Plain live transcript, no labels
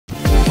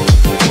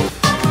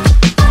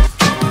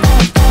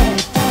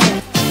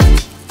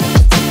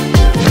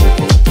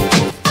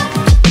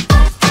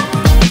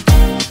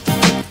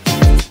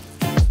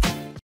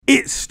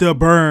It's the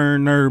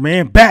burner,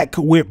 man, back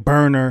with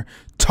burner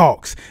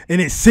talks. And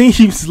it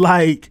seems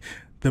like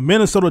the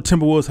Minnesota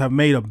Timberwolves have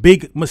made a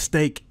big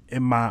mistake,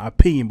 in my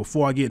opinion.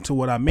 Before I get into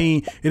what I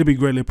mean, it'll be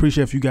greatly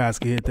appreciated if you guys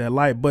can hit that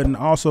like button.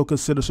 Also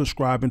consider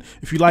subscribing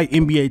if you like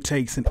NBA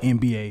takes and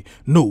NBA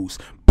news.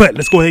 But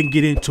let's go ahead and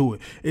get into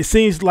it. It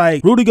seems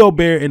like Rudy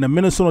Gobert and the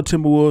Minnesota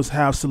Timberwolves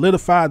have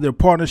solidified their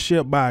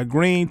partnership by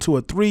agreeing to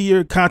a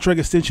 3-year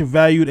contract extension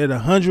valued at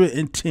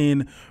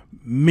 $110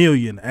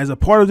 million. As a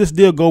part of this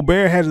deal,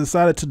 Gobert has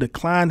decided to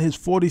decline his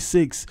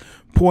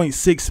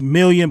 $46.6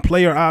 million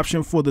player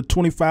option for the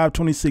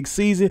 25-26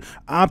 season,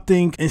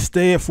 opting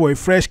instead for a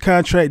fresh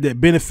contract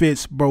that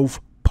benefits both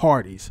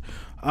parties.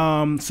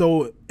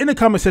 So in the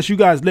comment section, you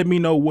guys let me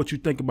know what you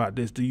think about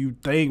this. Do you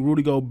think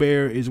Rudy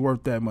Gobert is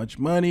worth that much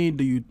money?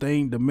 Do you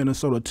think the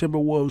Minnesota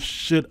Timberwolves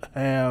should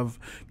have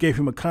gave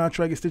him a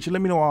contract extension?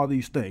 Let me know all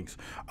these things.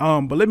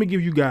 But let me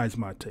give you guys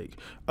my take.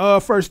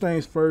 First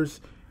things first.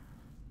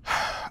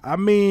 I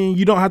mean,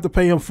 you don't have to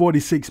pay him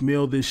 $46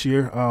 million this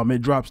year.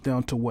 It drops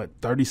down to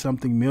what,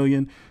 30-something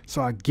million.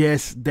 So I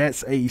guess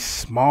that's a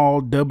small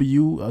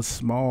W, a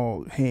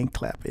small hand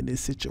clap in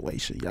this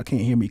situation. Y'all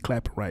can't hear me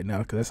clapping right now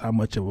because that's how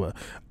much of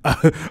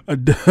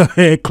a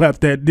hand clap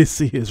that this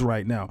is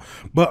right now.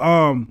 But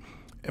in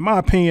my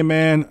opinion,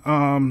 man,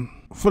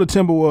 for the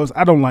Timberwolves,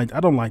 I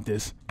don't like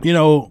this. You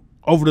know,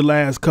 over the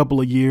last couple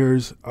of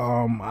years,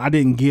 I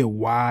didn't get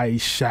why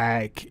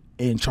Shaq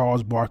and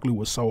Charles Barkley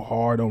was so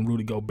hard on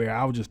Rudy Gobert.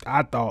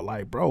 I thought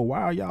like, bro,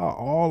 why are y'all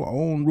all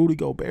on Rudy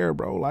Gobert,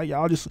 bro? Like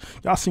y'all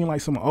seem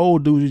like some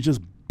old dudes just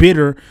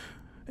bitter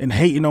and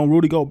hating on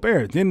Rudy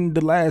Gobert. Then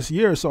the last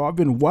year or so, I've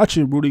been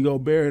watching Rudy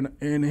Gobert,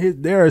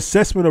 and their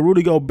assessment of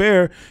Rudy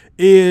Gobert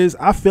is,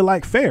 I feel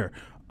like, fair.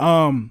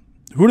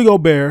 Rudy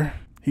Gobert,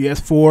 he has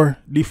 4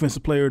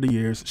 Defensive Player of the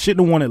Years.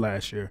 Shouldn't have won it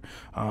last year.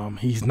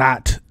 He's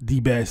not the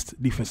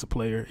best defensive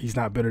player. He's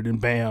not better than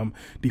Bam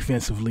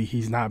defensively.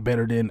 He's not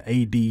better than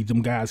AD.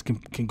 Them guys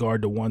can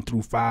guard the 1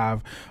 through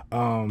 5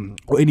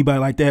 or anybody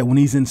like that. When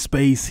he's in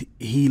space,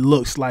 he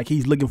looks like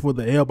he's looking for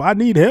the help. I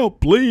need help,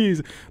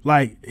 please.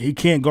 Like, he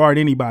can't guard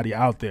anybody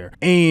out there.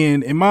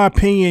 And in my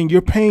opinion,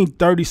 you're paying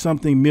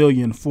 30-something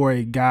million for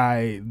a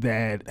guy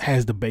that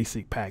has the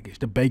basic package,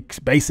 the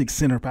basic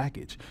center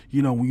package.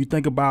 You know, when you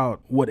think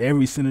about what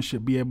every center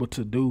should be able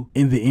to do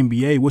in the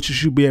NBA, what you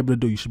should be able to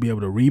do, you should be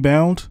able to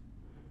rebound,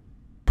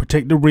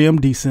 protect the rim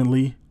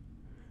decently,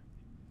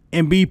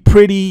 and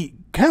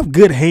have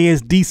good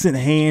hands, decent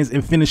hands,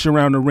 and finish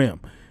around the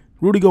rim.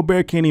 Rudy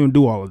Gobert can't even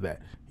do all of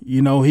that.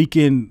 You know, he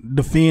can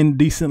defend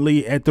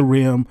decently at the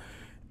rim,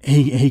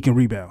 and he can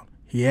rebound.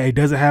 Yeah, he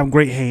doesn't have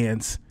great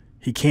hands.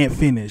 He can't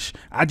finish.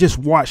 I just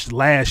watched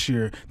last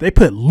year, they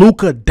put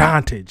Luka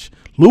Doncic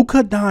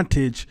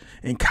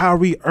and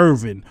Kyrie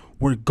Irving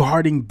were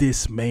guarding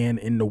this man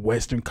in the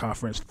Western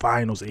Conference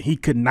Finals, and he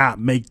could not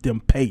make them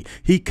pay.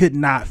 He could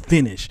not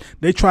finish.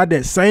 They tried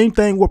that same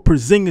thing with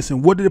Porzingis,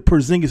 and what did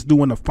Porzingis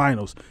do in the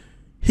finals?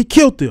 He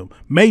killed them,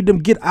 made them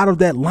get out of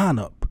that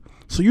lineup.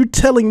 So you're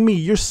telling me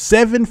you're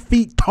 7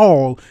 feet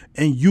tall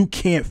and you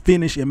can't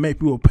finish and make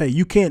people pay.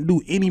 You can't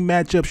do any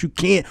matchups.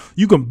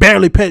 You can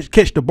barely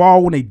catch the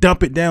ball when they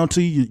dump it down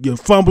to you. You're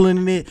fumbling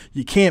in it.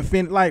 You can't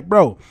finish. Like,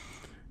 bro,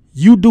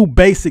 you do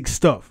basic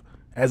stuff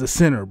as a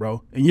center,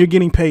 bro, and you're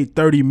getting paid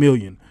 $30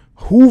 million.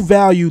 Who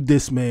valued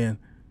this man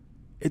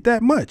at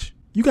that much?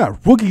 You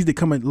got rookies that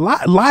come in.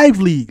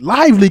 Lively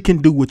can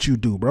do what you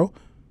do, bro.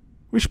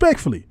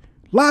 Respectfully,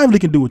 Lively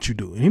can do what you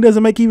do, and he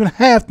doesn't make even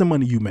half the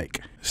money you make.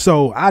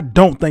 So I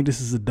don't think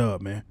this is a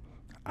dub, man.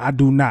 I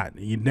do not.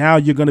 Now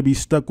you're going to be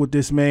stuck with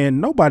this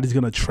man. Nobody's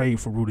going to trade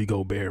for Rudy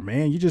Gobert,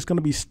 man. You're just going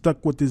to be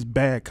stuck with this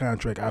bad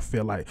contract, I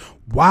feel like.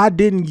 Why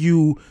didn't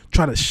you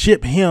try to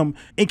ship him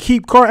and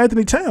keep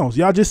Karl-Anthony Towns?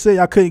 Y'all just say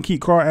I couldn't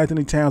keep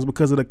Karl-Anthony Towns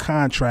because of the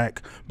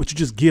contract, but you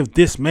just give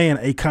this man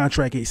a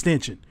contract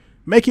extension.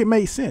 Make it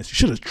make sense. You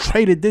should have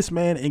traded this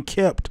man and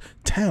kept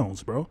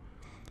Towns, bro.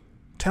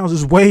 Towns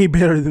is way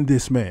better than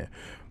this man.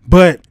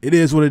 But it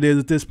is what it is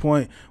at this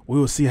point. We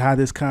will see how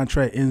this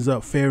contract ends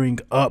up faring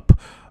up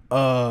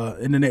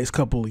in the next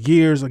couple of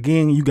years.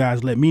 Again, you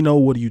guys let me know,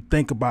 what do you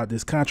think about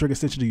this contract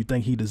extension? Do you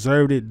think he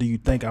deserved it? Do you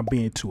think I'm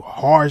being too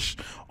harsh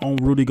on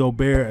Rudy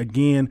Gobert?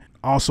 Again,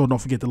 also don't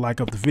forget to like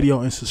up the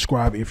video and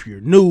subscribe if you're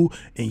new,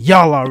 and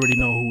y'all already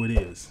know who it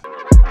is.